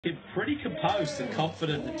Pretty composed and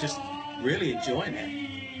confident and just really enjoying it.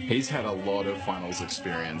 He's had a lot of finals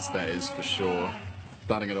experience, that is for sure.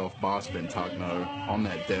 Starting it off, bar spin, tuck no, on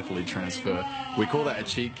that deathly transfer. We call that a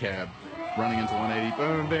cheat cab. Running into 180,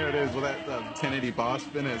 boom, there it is with that 1080 bar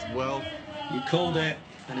spin as well. You called it,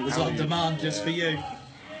 and it was on demand just for you.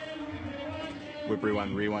 Whip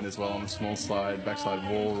rewind as well on the small slide, backside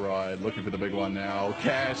wall ride, looking for the big one now.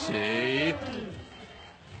 Cashy.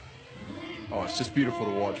 Oh, it's just beautiful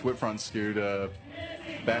to watch. Whip front scooter,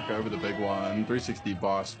 back over the big one, 360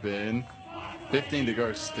 bar spin, 15 to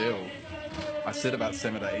go still. I said about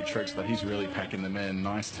 7 to 8 tricks, but he's really packing them in.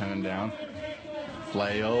 Nice turn down.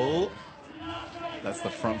 Flail. That's the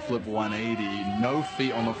front flip 180. No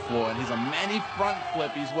feet on the floor, and he's a many front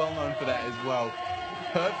flip. He's well known for that as well.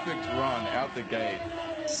 Perfect run out the gate.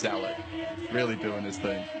 Saalik. Really doing his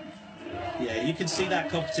thing. Yeah, you can see that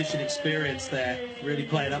competition experience there really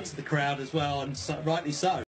playing up to the crowd as well, and rightly so.